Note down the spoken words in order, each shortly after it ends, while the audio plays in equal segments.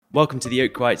Welcome to the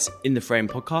Oak Wrights In The Frame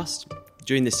podcast.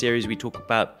 During this series, we talk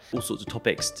about all sorts of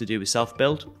topics to do with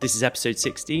self-build. This is episode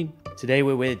 16. Today,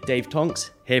 we're with Dave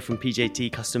Tonks, here from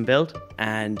PJT Custom Build.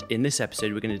 And in this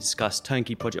episode, we're going to discuss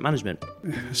turnkey project management.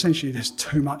 Essentially, there's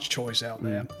too much choice out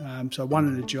there. So one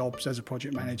of the jobs as a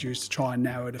project manager is to try and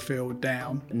narrow the field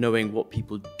down. Knowing what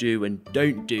people do and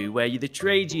don't do, where the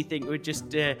trades you think would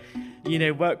just,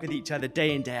 work with each other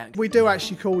day in, day out. We do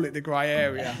actually call it the grey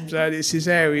area. So it's this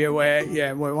area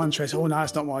where one says, oh, no,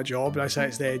 it's not my job. They say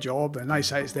it's their job, and they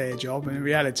say it's their job. And in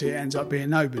reality, it ends up being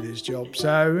nobody's job.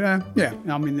 So,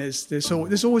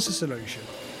 there's always a solution.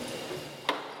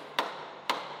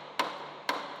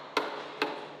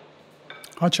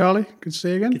 Hi, Charlie. Good to see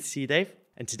you again. Good to see you, Dave.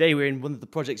 And today we're in one of the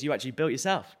projects you actually built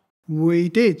yourself. We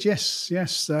did, yes. One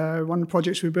of the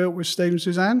projects we built was Steve and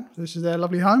Suzanne. This is their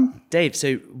lovely home. Dave,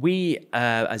 so we,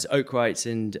 as Oak Wrights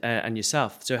and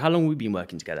yourself, so how long have we been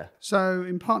working together? So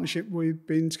in partnership, we've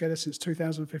been together since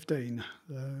 2015.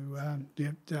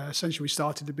 Essentially, we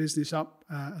started the business up,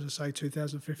 as I say,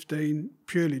 2015,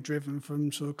 purely driven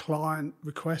from sort of client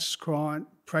requests, client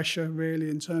pressure, really,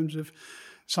 in terms of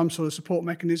some sort of support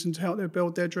mechanism to help them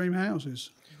build their dream houses.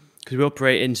 Because we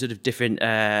operate in sort of different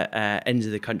ends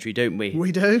of the country, don't we?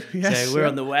 We do, yes. So we're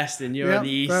on the west and you're on the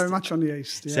east. Very much on the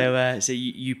east, yeah. So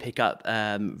you pick up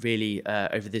really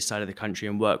over this side of the country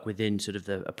and work within sort of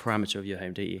a parameter of your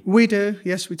home, don't you? We do,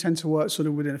 yes. We tend to work sort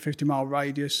of within a 50-mile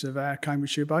radius of our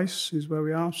Cambridgeshire base is where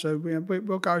we are. So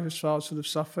we'll go as far as sort of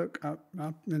Suffolk up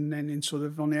and then in sort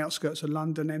of on the outskirts of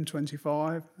London,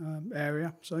 M25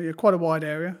 area. So, quite a wide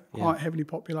area, quite heavily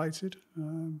populated.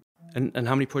 And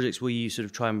how many projects will you sort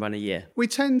of try and run a year? We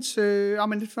tend to,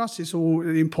 for us, it's all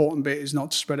the important bit is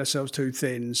not to spread ourselves too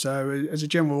thin. So as a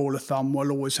general rule of thumb,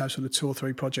 we'll always have sort of 2 or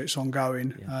 3 projects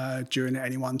ongoing during at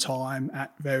any one time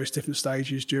at various different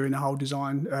stages during the whole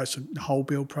design, the whole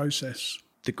build process.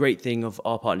 The great thing of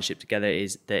our partnership together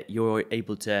is that you're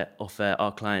able to offer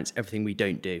our clients everything we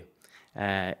don't do.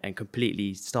 And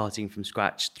completely starting from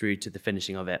scratch through to the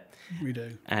finishing of it. We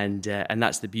do, and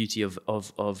that's the beauty of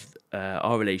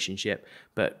our relationship.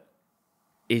 But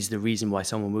is the reason why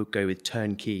someone would go with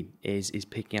turnkey is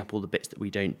picking up all the bits that we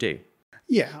don't do.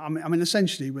 Yeah,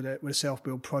 essentially with a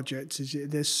self-build project,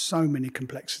 there's so many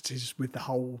complexities with the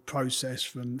whole process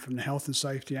from the health and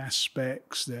safety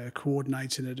aspects, the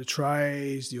coordinating of the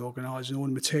trays, the organising all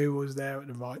the materials there at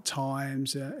the right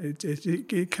times.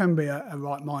 It can be a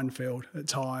right minefield at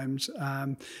times,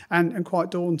 and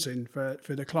quite daunting for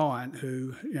the client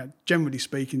who, generally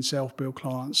speaking, self-build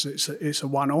clients, it's a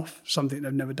one-off, something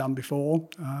they've never done before.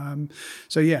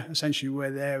 Essentially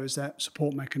we're there as that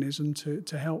support mechanism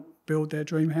to help build their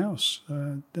dream house.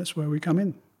 That's where we come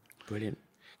in. Brilliant.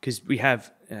 Because we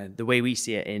have, the way we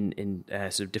see it in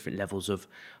sort of different levels of,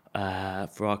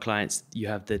 for our clients, you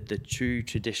have the true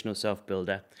traditional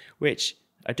self-builder, which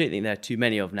I don't think there are too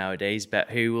many of nowadays, but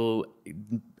who will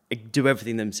do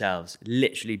everything themselves,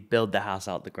 literally build the house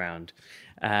out the ground.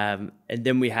 And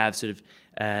then we have sort of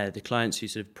the clients who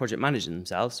sort of project manage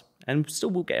themselves and still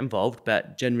will get involved,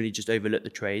 but generally just overlook the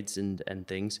trades and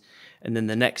things. And then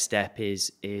the next step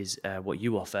is what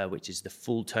you offer, which is the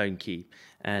full turnkey.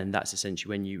 And that's essentially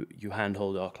when you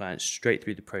handhold our clients straight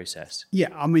through the process. Yeah,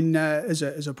 as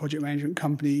a project management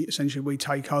company, essentially we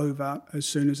take over as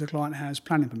soon as the client has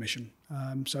planning permission.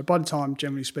 So by the time,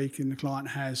 generally speaking, the client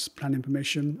has planning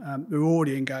permission, we're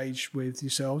already engaged with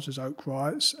yourselves as Oak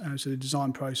Wrights, so the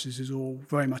design process is all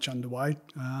very much underway.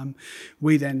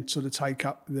 We then sort of take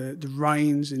up the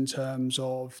reins in terms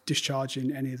of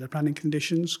discharging any of the planning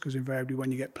conditions, because invariably when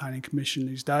you get planning permission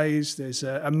these days, there's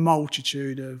a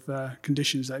multitude of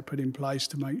conditions they put in place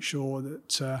to make sure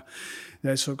that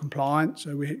they're sort of compliant.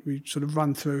 So we sort of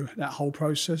run through that whole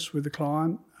process with the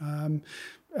client.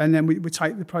 And then we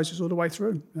take the process all the way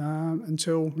through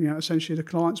until essentially the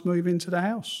clients move into the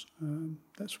house.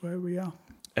 That's where we are.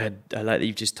 I like that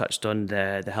you've just touched on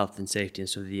the health and safety and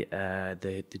sort of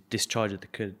the discharge of the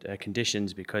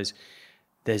conditions, because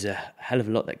there's a hell of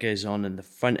a lot that goes on in the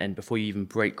front end before you even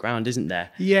break ground, isn't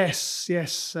there? Yes.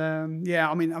 What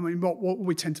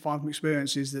we tend to find from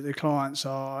experience is that the clients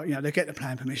are, they get the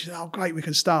plan permission. Oh, great, we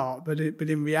can start. But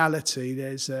in reality,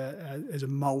 there's a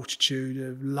multitude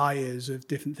of layers of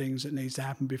different things that needs to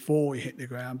happen before we hit the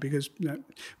ground. Because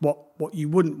what you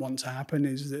wouldn't want to happen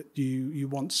is that you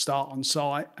want to start on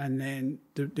site and then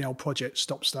the old project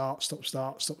stop-starts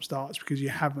because you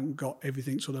haven't got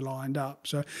everything sort of lined up.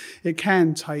 So it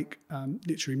can take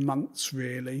literally months,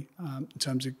 really, in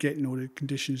terms of getting all the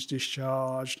conditions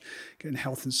discharged, getting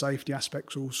health and safety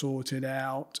aspects all sorted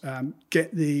out,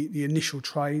 get the initial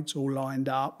trades all lined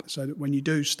up so that when you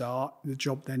do start, the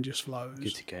job then just flows.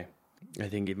 Good to go. I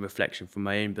think in reflection from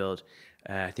my own build,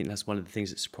 I think that's one of the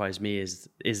things that surprised me is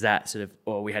that sort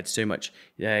of, we had so much,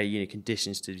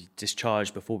 conditions to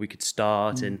discharge before we could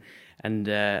start, and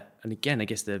again, I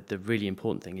guess the really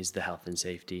important thing is the health and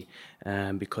safety,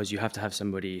 because you have to have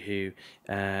somebody who,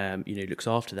 looks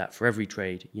after that for every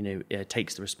trade,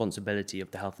 takes the responsibility of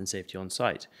the health and safety on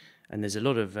site, and there's a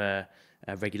lot of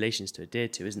regulations to adhere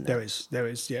to, isn't there? There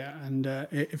is, yeah. And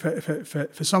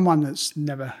for someone that's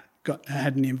never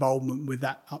had any involvement with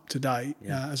that up to date,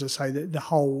 as I say, the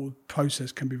whole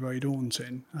process can be very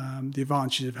daunting. The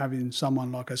advantage of having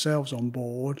someone like ourselves on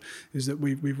board is that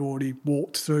we've already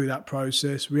walked through that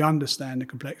process. We understand the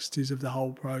complexities of the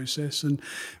whole process, and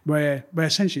we're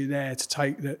essentially there to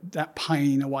take that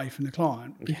pain away from the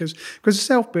client, because the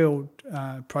self-build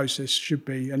process should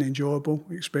be an enjoyable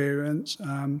experience,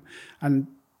 and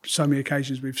so many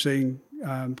occasions we've seen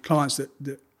clients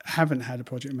that haven't had a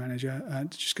project manager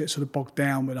just get sort of bogged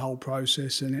down with the whole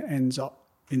process, and it ends up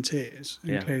in tears.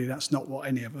 And clearly that's not what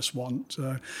any of us want.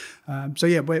 So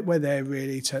we're there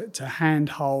really to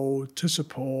handhold, to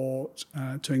support,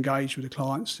 to engage with the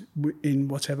clients in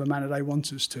whatever manner they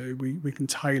want us to. We can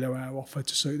tailor our offer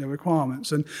to suit their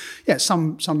requirements. And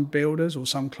some builders or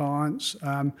some clients,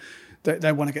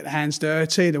 they want to get their hands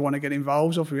dirty, they want to get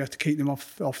involved. Often we have to keep them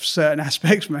off certain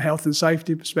aspects from a health and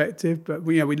safety perspective. But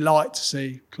we like to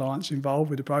see clients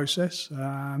involved with the process,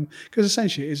 because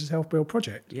essentially it is a self-build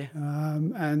project.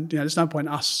 And there's no point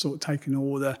in us sort of taking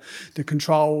all the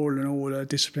control and all the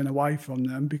discipline away from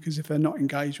them, because if they're not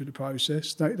engaged with the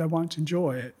process, they won't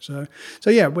enjoy it. So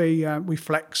we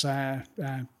flex our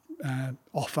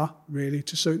offer really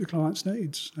to suit the client's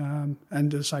needs,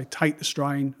 and as I say, take the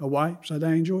strain away so they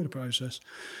enjoy the process.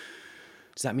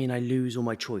 Does that mean I lose all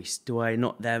my choice? Do I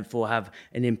not therefore have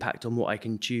an impact on what I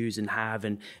can choose and have,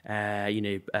 and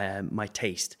my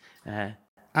taste?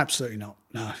 Absolutely not.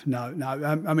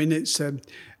 No. I mean, it's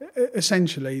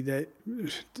essentially the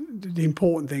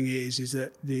important thing is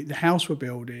that the house we're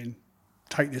building.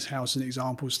 Take this house as an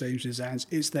example, Steve's Designs.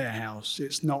 It's their house.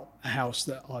 It's not a house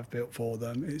that I've built for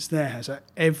them. It's their house. So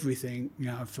everything,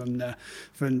 from the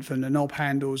knob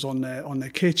handles on the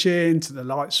kitchen to the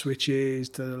light switches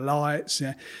to the lights,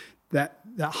 that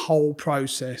whole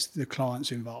process, the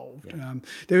client's involved.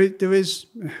 There is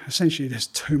essentially there's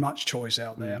too much choice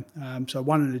out there. So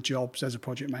one of the jobs as a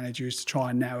project manager is to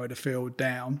try and narrow the field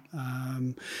down,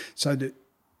 so that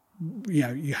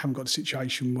you haven't got a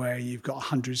situation where you've got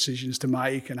 100 decisions to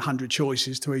make and 100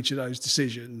 choices to each of those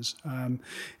decisions.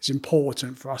 It's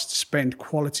important for us to spend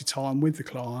quality time with the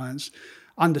clients,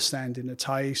 understanding the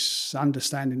tastes,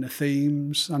 understanding the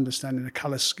themes, understanding the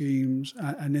colour schemes,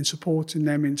 and then supporting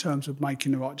them in terms of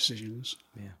making the right decisions.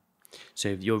 So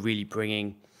you're really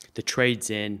bringing the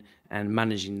trades in and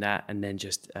managing that, and then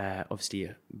just obviously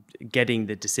getting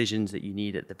the decisions that you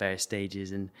need at the various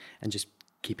stages, and just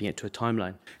keeping it to a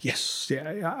timeline. Yes,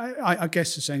 I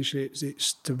guess essentially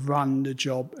it's to run the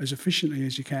job as efficiently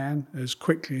as you can, as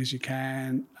quickly as you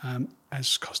can,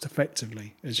 as cost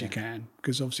effectively as you can.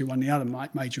 Because obviously one of the other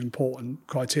major important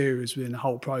criteria within the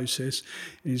whole process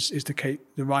is to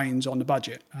keep the reins on the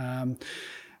budget.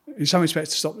 In some respects,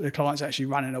 to stop the clients actually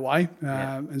running away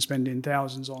and spending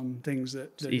thousands on things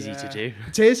that it's easy to do.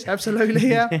 It is, absolutely,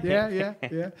 yeah.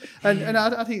 And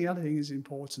I think the other thing is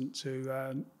important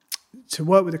to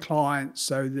work with the client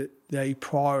so that they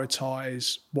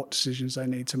prioritise what decisions they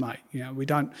need to make. We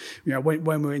don't,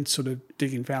 when we're in sort of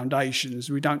digging foundations,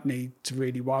 we don't need to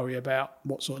really worry about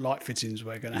what sort of light fittings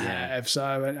we're going to have.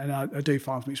 So, and I do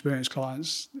find from experienced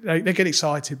clients, they get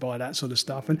excited by that sort of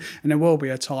stuff, and there will be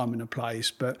a time and a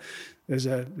place, but there's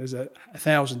a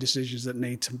 1,000 decisions that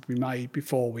need to be made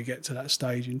before we get to that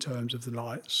stage in terms of the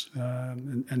lights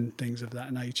and things of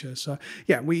that nature. So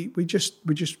we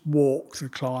just walk the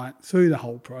client through the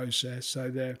whole process, so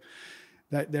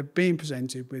they're being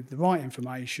presented with the right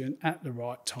information at the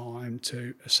right time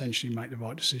to essentially make the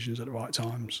right decisions at the right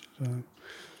times. So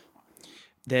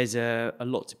there's a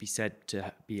lot to be said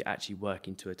to be actually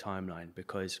working to a timeline,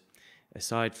 because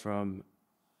aside from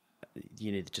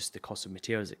just the cost of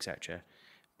materials, etc.,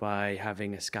 by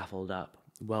having a scaffold up,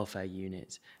 welfare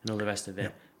units, and all the rest of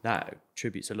it, that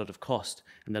attributes a lot of cost.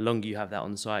 And the longer you have that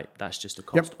on site, that's just a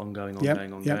cost ongoing.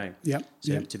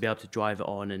 So to be able to drive it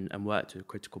on and work to a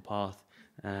critical path,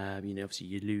 obviously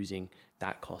you're losing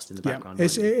that cost in the background.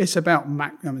 It's about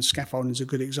scaffolding is a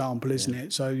good example, isn't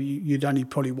it? So you'd only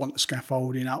probably want the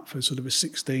scaffolding up for sort of a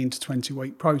 16 to 20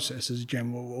 week process as a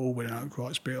general rule with an oak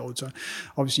rights build. So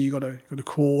obviously you've got to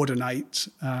coordinate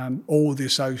all the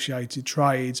associated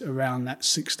trades around that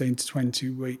 16 to 20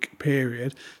 week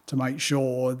period to make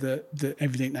sure that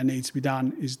everything that needs to be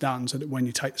done is done, so that when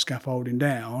you take the scaffolding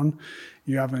down,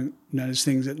 you haven't, there's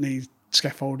things that need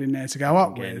scaffolding there to go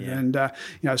up with. And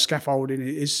scaffolding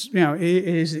is it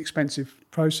is an expensive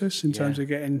process in terms of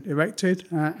getting erected,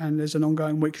 and there's an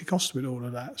ongoing weekly cost with all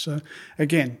of that. So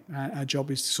again, our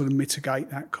job is to sort of mitigate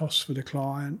that cost for the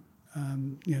client,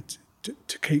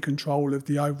 to keep control of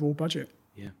the overall budget.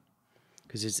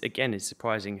 Because it's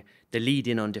surprising the lead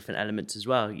in on different elements as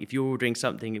well. If you're ordering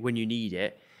something when you need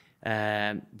it,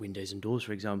 windows and doors,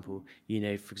 for example,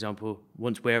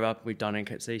 once we're up, we've done an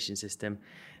encapsulation system,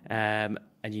 and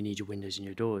you need your windows and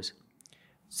your doors,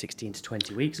 16 to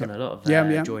 20 weeks on a lot of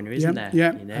joinery, isn't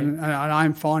there? And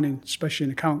I'm finding, especially in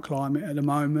the current climate at the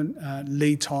moment,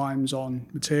 lead times on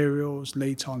materials,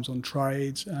 lead times on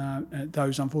trades,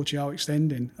 those unfortunately are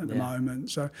extending at the moment.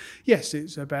 So yes,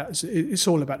 it's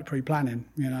all about the pre-planning,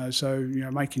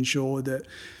 making sure that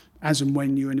as and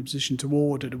when you're in a position to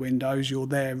order the windows, you're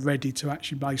there ready to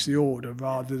actually base the order,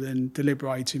 rather than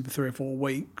deliberating for 3 or 4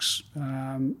 weeks,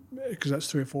 because that's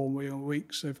 3 or 4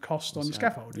 weeks of cost on the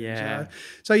scaffolding.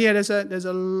 So there's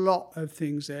a lot of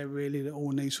things there really that all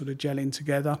need sort of gelling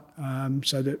together,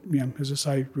 so that, as I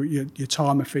say, you're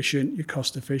time efficient, you're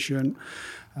cost efficient,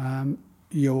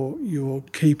 you're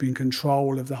keeping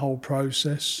control of the whole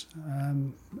process,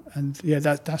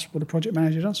 that's what a project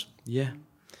manager does.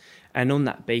 And on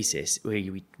that basis,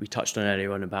 we touched on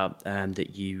earlier on about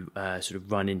that you sort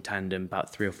of run in tandem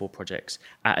about 3 or 4 projects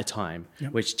at a time,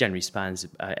 which generally spans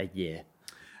a year.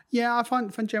 Yeah, I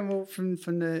find from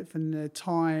the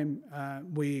time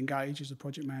we engage as a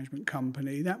project management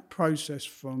company, that process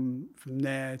from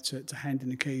there to handing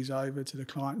the keys over to the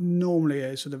client normally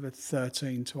is sort of a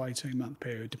 13 to 18 month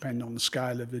period, depending on the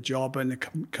scale of the job and the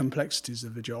complexities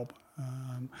of the job.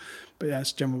 But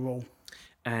that's general rule.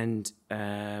 And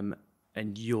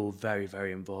you're very,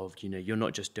 very involved. You're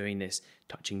not just doing this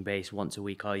touching base once a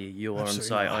week, are you? You're Absolutely. On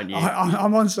site, aren't you?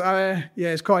 I'm on site.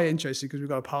 It's quite interesting because we've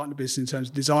got a partner business in terms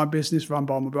of design business run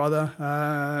by my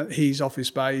brother. He's office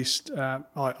based. I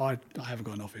haven't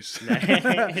got an office.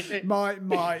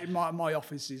 my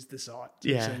office is the site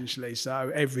essentially.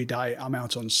 So every day I'm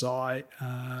out on site,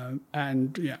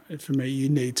 and for me, you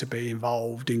need to be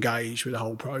involved, engaged with the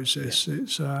whole process.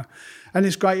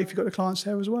 It's great if you've got the clients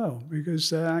there as well,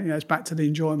 because it's back to the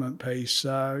enjoyment piece.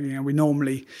 We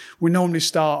normally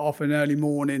start off an early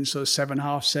morning, sort of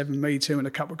 7:30 meeting with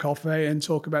a cup of coffee and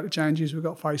talk about the changes we've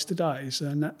got faced today. So,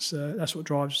 and that's what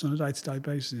drives us on a day-to-day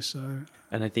basis. So,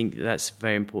 and I think that's a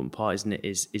very important part, isn't it?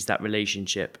 Is that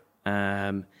relationship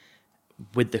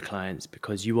with the clients,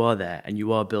 because you are there and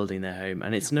you are building their home,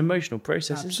 and it's an emotional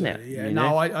process, Absolutely, isn't it?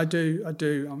 Yeah, I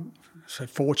do. So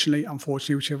fortunately,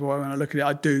 unfortunately, whichever way when I look at it,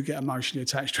 I do get emotionally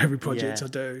attached to every project I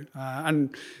do.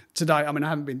 And today, I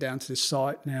haven't been down to this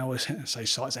site now. I say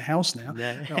site's a house now.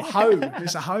 Home.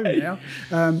 It's a home now.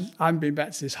 I haven't been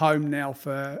back to this home now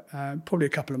for probably a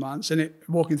couple of months. And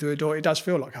walking through the door, it does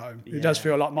feel like home. It does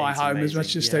feel like my home as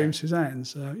much as Steve and Suzanne's.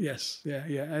 So yes,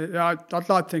 I'd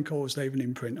like to think I always leave an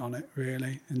imprint on it,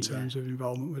 really, in terms of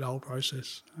involvement with the whole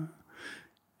process.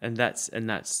 And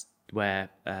that's where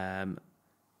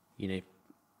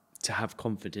to have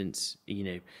confidence,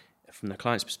 from the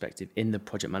client's perspective in the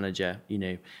project manager,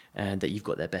 and that you've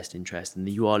got their best interest and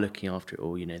that you are looking after it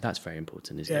all, that's very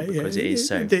important, isn't it? Because it is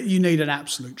so. You need an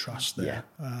absolute trust there.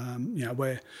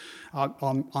 Where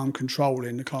I'm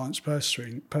controlling the client's purse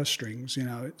strings.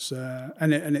 It's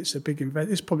it's a big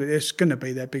investment. It's going to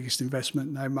be their biggest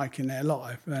investment they make in their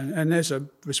life, and there's a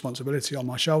responsibility on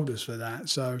my shoulders for that.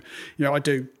 So I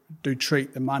do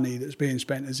treat the money that's being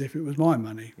spent as if it was my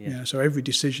money. So every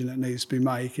decision that needs to be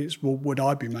made, it's, well, would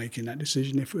I be making that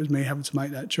decision if it was me having to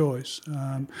make that choice?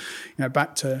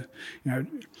 Back to,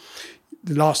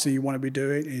 the last thing you want to be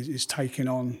doing is taking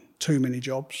on too many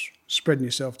jobs, spreading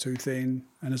yourself too thin,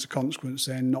 and as a consequence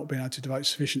then not being able to devote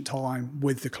sufficient time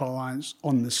with the clients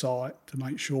on the site to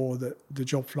make sure that the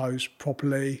job flows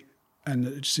properly and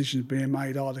that the decisions being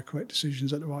made are the correct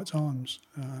decisions at the right times.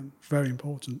 Very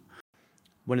important.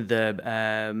 One of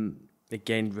the,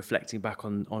 again, reflecting back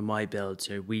on my build,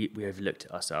 so we overlooked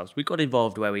it ourselves. We got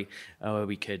involved where we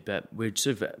could, but we're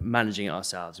sort of managing it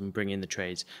ourselves and bringing in the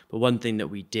trades. But one thing that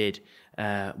we did,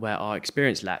 where our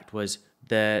experience lacked, was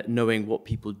the knowing what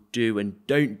people do and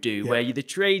don't do, where the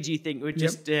trades you think would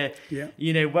just,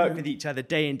 work with each other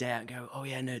day in, day out and go, oh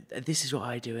yeah, no, this is what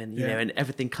I do. And, you know, and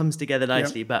everything comes together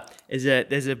nicely. But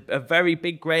there's a very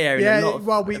big grey area.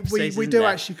 We do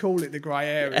actually call it the grey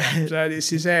area. So it's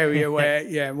this area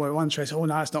where one trade says, oh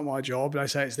no, it's not my job. They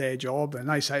say it's their job, and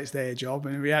they say it's their job.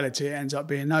 And in reality, it ends up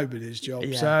being nobody's job.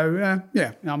 Yeah. So,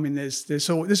 I mean, there's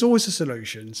always a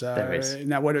solution. So there is.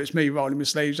 Now, whether it's me rolling my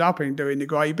sleeves up and doing the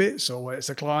grey bits, or whether it's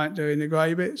a client doing the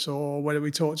grey bits, or whether we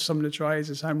talk to some of the trades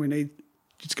and saying we need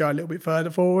to go a little bit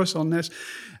further for us on this.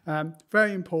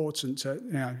 Very important to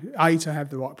have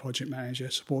the right project manager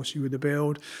supporting you with the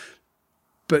build,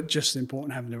 but just as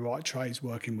important having the right trades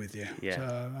working with you. Yeah.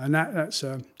 So, and that's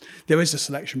there is a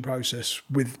selection process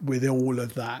with all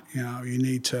of that. You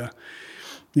need to.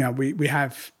 We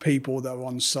have people that are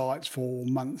on sites for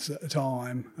months at a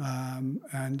time,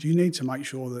 and you need to make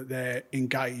sure that they're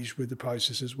engaged with the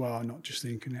process as well, not just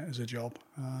thinking it as a job.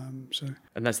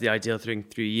 And that's the ideal thing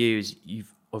through you is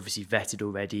you've obviously vetted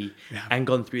already and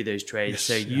gone through those trades,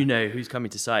 so you know who's coming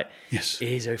to site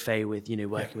is au fait with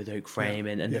working with oak frame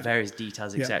and the various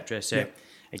details, etc. So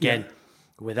again.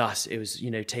 With us, it was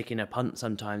taking a punt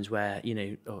sometimes where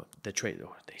the trade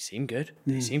they seem good,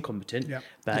 they seem competent,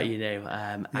 but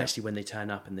actually when they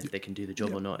turn up and if they can do the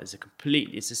job or not is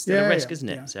it's still a risk, isn't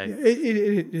it? Yeah. So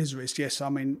it is a risk. Yes, I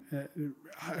mean,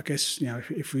 I guess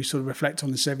if we sort of reflect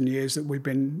on the 7 years that we've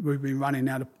been running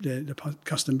out of the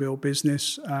custom build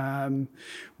business,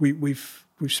 we've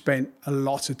spent a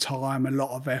lot of time, a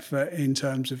lot of effort in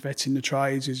terms of vetting the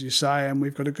trades, as you say, and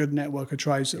we've got a good network of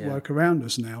trades that work around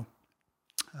us now.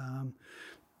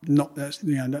 Not that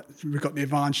we've got the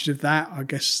advantage of that. I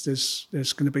guess there's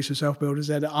going to be some self builders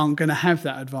there that aren't going to have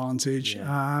that advantage.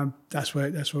 That's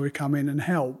where we come in and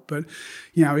help. But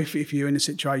if you're in a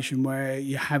situation where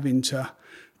you're having to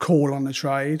call on the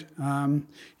trade,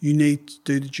 you need to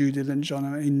do the due diligence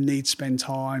on it. You need to spend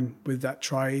time with that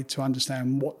trade to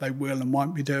understand what they will and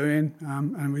won't be doing.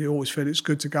 And we always feel it's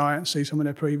good to go out and see some of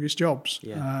their previous jobs.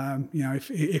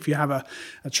 If you have a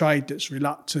trade that's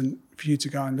reluctant for you to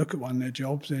go and look at one of their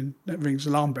jobs, then that rings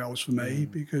alarm bells for me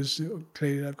because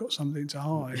clearly they've got something to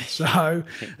hide. So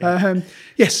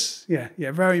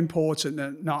very important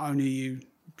that not only you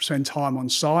spend time on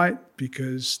site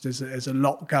because there's a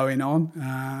lot going on.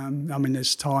 I mean,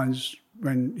 there's times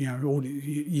when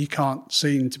you can't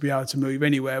seem to be able to move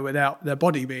anywhere without their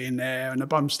body being there and a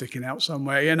bum sticking out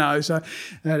somewhere. So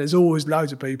there's always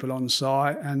loads of people on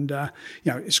site, and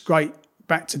it's great.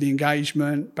 Back to the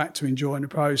engagement, back to enjoying the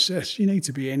process. You need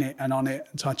to be in it and on it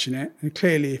and touching it. And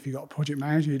clearly, if you've got a project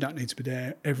manager, you don't need to be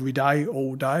there every day,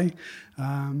 all day.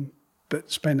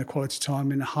 But spend a quality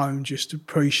time in the home just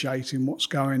appreciating what's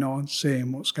going on,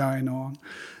 seeing what's going on.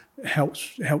 It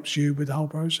helps you with the whole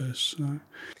process. So.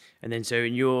 And then, so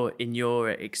in your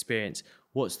experience,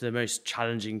 what's the most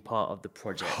challenging part of the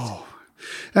project?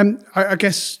 I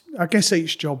guess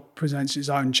each job presents its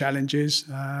own challenges.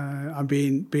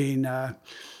 Being in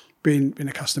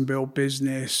a custom build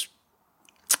business,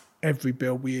 every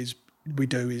build we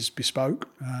do is bespoke,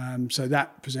 so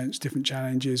that presents different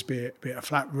challenges, be it a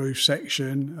flat roof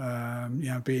section,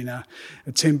 being a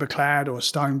timber clad or a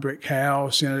stone brick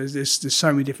house. There's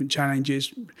so many different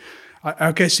challenges.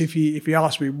 I guess if you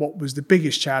ask me what was the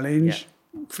biggest challenge,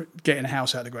 for getting a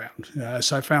house out of the ground.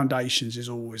 So foundations is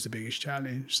always the biggest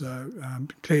challenge. So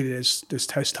clearly there's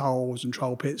test holes and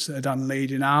troll pits that are done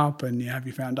leading up, and you have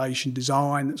your foundation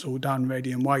design that's all done,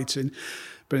 ready and waiting.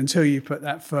 But until you put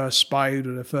that first spade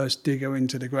or the first digger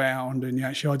into the ground and you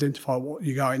actually identify what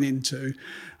you're going into,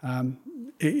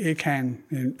 it can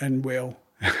and will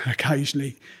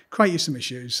occasionally create you some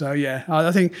issues. So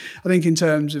I think in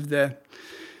terms of the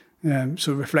sort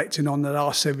of reflecting on the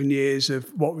last 7 years of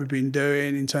what we've been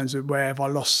doing in terms of where have I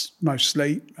lost most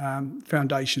sleep,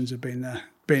 foundations have been at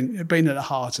the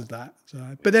heart of that.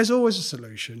 So, but there's always a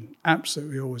solution,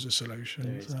 absolutely always a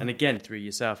solution. So. And again, through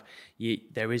yourself,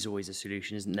 there is always a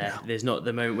solution, isn't there? Yeah. There's not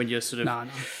the moment when you're sort of,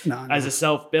 as a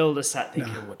self-builder, sat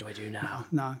thinking, what do I do now?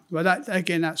 No. Well, that's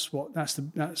one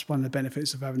of the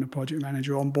benefits of having a project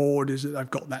manager on board, is that they've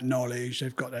got that knowledge,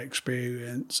 they've got that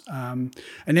experience, and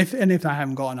if they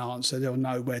haven't got an answer, they'll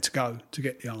know where to go to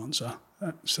get the answer.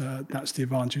 That's the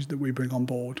advantage that we bring on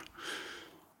board.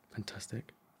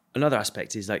 Fantastic. Another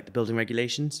aspect is like the building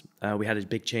regulations. We had a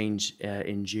big change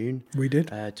in June. We did.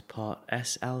 To Part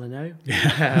S, L and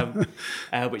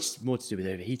O, which is more to do with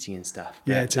overheating and stuff.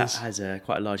 Yeah, it that is. has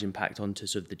quite a large impact onto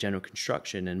sort of the general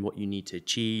construction and what you need to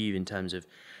achieve in terms of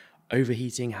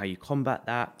overheating, how you combat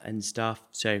that and stuff.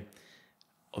 So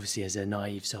obviously as a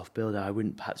naive self-builder, I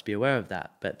wouldn't perhaps be aware of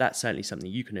that, but that's certainly something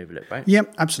you can overlook, right? Yeah,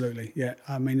 absolutely. Yeah,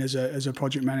 I mean, as a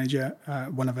project manager,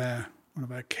 one of our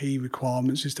key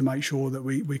requirements is to make sure that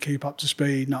we keep up to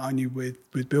speed, not only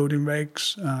with building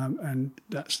regs, and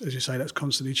that's, as you say, that's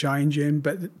constantly changing,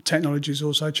 but technology is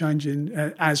also changing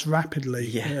as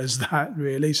rapidly as that,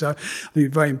 really. So I think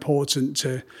it's very important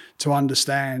to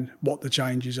understand what the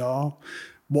changes are,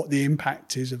 what the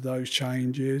impact is of those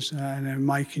changes, and then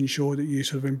making sure that you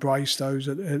sort of embrace those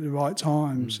at the right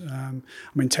times. I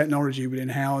mean, technology within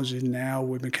housing now,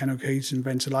 with mechanical heating and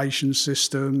ventilation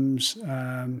systems,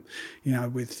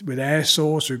 with air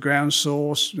source, with ground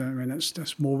source, I mean,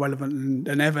 that's more relevant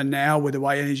than ever now with the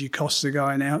way energy costs are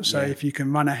going out. So if you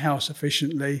can run a house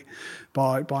efficiently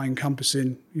by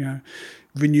encompassing,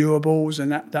 renewables, and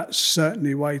that's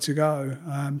certainly a way to go.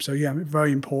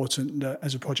 Very important that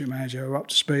as a project manager we're up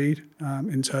to speed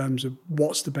in terms of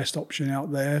what's the best option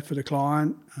out there for the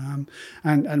client,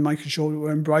 and making sure that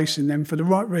we're embracing them for the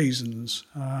right reasons.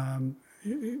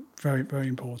 Very, very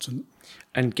important.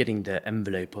 And getting the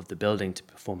envelope of the building to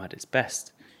perform at its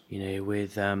best.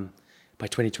 With by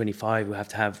 2025, we have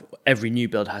to have, every new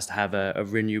build has to have a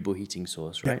renewable heating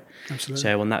source, right? Yeah, absolutely.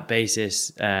 So on that basis,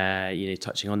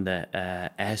 touching on the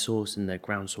air source and the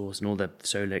ground source and all the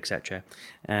solar, etc.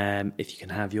 If you can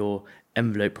have your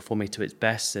envelope performing to its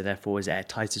best, so therefore as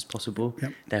airtight as possible.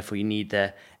 Yep. Therefore, you need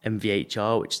the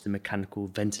MVHR, which is the mechanical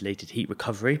ventilated heat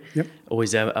recovery. Yep.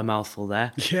 Always a mouthful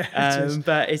there. Yeah.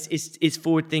 But it's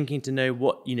forward thinking to know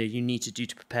what you need to do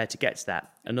to prepare to get to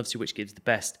that, and obviously which gives the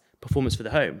best performance for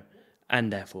the home,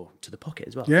 and therefore to the pocket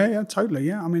as well. Yeah, totally.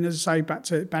 Yeah, I mean, as I say, back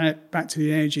to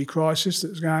the energy crisis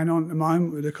that's going on at the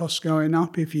moment with the costs going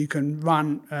up. If you can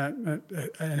run an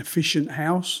efficient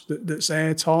house that's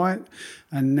airtight,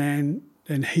 and then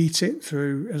heat it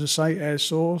through, as I say, air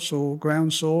source or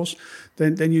ground source,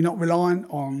 then you're not reliant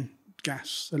on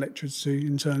gas, electricity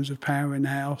in terms of powering the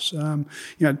house.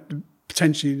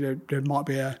 Potentially there might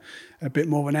be a bit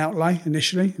more of an outlay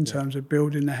initially in terms of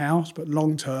building the house, but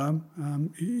long term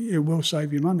it will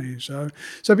save you money. So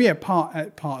part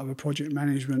of a project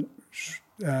management,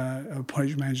 a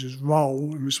project manager's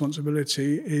role and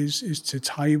responsibility is to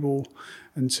table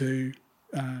and to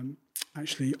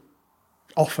actually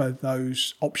offer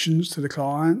those options to the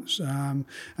clients, and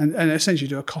essentially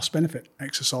do a cost benefit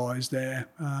exercise there,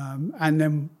 and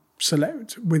then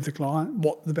select with the client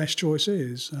what the best choice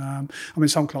is.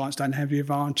 Some clients don't have the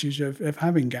advantage of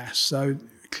having gas, so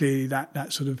clearly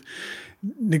that sort of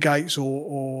negates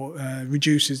or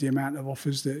reduces the amount of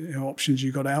options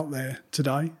you've got out there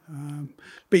today.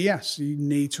 But yes, you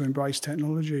need to embrace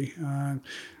technology.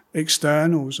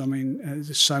 Externals,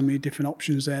 there's so many different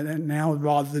options there now,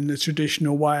 rather than the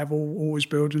traditional way of always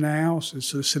building a house. There's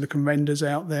sort of silicon renders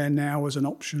out there now as an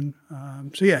option.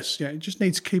 You just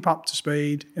need to keep up to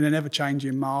speed in an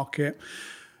ever-changing market,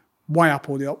 weigh up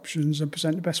all the options and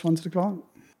present the best one to the client.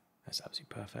 That's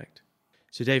absolutely perfect.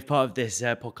 So Dave, part of this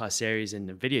podcast series and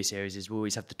the video series is we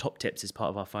always have the top tips as part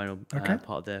of our final part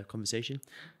of the conversation.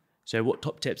 So what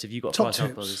top tips have you got for our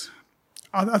self builders?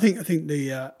 I think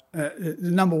the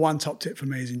number one top tip for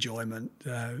me is enjoyment.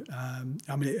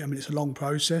 It's a long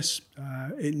process.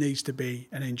 It needs to be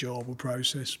an enjoyable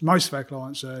process. Most of our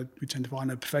clients we tend to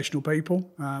find are professional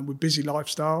people with busy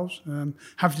lifestyles,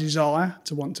 have a desire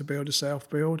to want to build a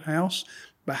self-build house,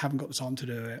 but haven't got the time to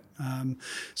do it.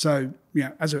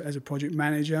 As a project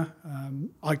manager,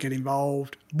 I get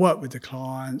involved, work with the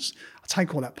clients, I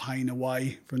take all that pain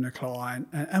away from the client,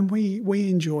 and we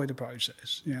enjoy the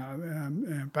process.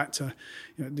 Back to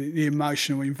the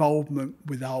emotional involvement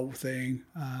with the whole thing.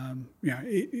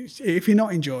 If you're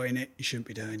not enjoying it, you shouldn't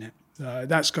be doing it.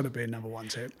 That's got to be a number one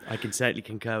tip. I can certainly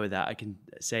concur with that. I can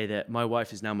say that my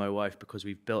wife is now my wife because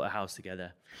we've built a house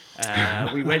together.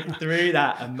 We went through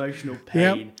that emotional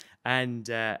pain, and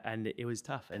it was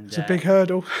tough. And it's a big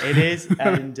hurdle. It is.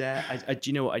 And do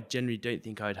you know what? I generally don't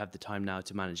think I would have the time now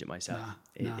to manage it myself.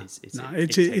 I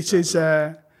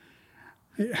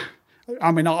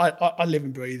live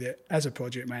and breathe it as a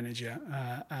project manager,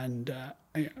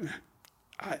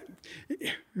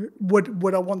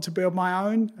 would I want to build my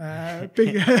own? A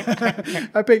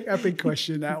big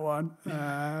question, that one.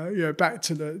 Back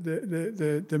to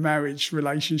the marriage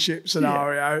relationship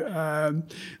scenario.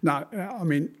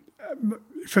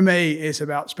 For me, it's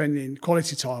about spending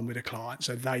quality time with a client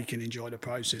so they can enjoy the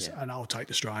process, and I'll take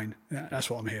the strain.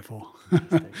 That's what I'm here for.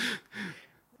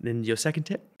 Then your second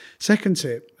tip? Second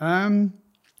tip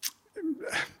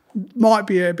might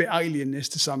be a bit alien this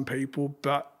to some people,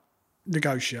 but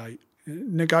negotiate.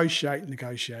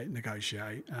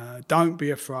 Don't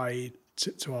be afraid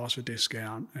to ask for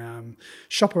discount.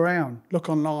 Shop around, look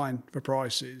online for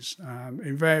prices.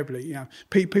 Invariably,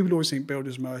 people always think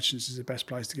builders merchants is the best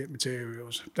place to get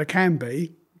materials. They can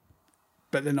be,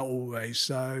 but they're not always.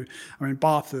 So, I mean,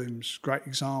 bathrooms, great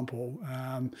example.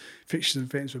 Fixtures and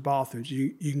fittings for bathrooms,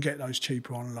 you can get those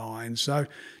cheaper online. So,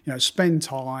 spend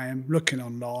time looking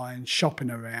online, shopping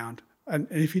around. And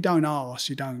if you don't ask,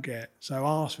 you don't get. So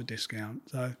ask for discount.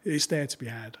 So it's there to be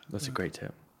had. That's a great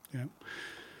tip. Yeah.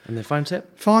 And the final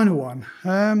tip? Final one.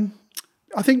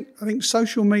 I think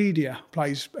social media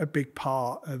plays a big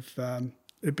part of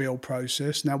the build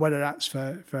process. Now, whether that's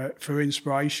for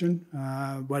inspiration,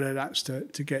 whether that's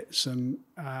to get some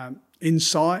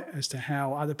insight as to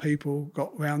how other people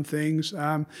got around things.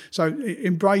 So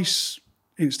embrace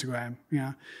Instagram.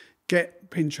 Get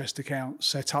Pinterest account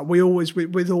set up. We always,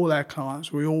 with all our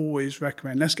clients, we always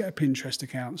recommend, let's get a Pinterest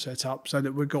account set up so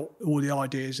that we've got all the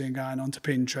ideas in going onto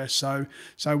Pinterest.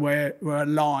 So we're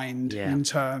aligned in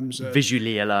terms of...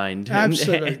 Visually aligned.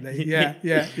 Absolutely, yeah.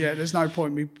 There's no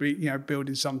point me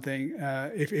building something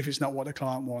if it's not what the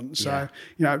client wants. So,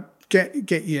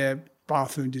 get your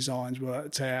bathroom designs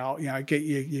worked out, get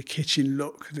your kitchen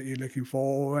look that you're looking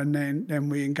for, and then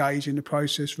we engage in the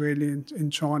process really in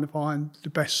trying to find the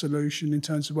best solution in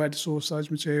terms of where to source those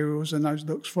materials and those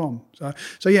looks from.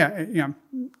 So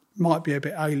might be a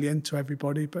bit alien to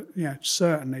everybody, but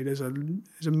certainly there's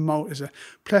a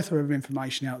plethora of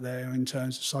information out there in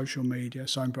terms of social media,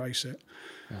 so embrace it.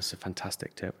 That's a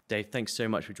fantastic tip. Dave, thanks so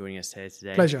much for joining us here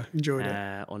today. Pleasure, enjoyed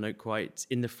it. On Not Quite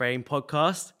in the Frame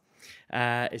podcast.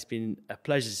 It's been a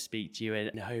pleasure to speak to you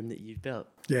in a home that you've built.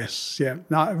 Yes, yeah.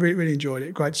 No, I really enjoyed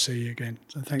it. Great to see you again.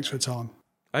 So thanks for the time.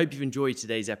 I hope you've enjoyed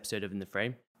today's episode of In the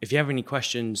Frame. If you have any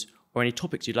questions or any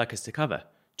topics you'd like us to cover,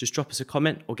 just drop us a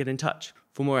comment or get in touch.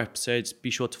 For more episodes,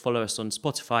 be sure to follow us on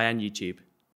Spotify and YouTube.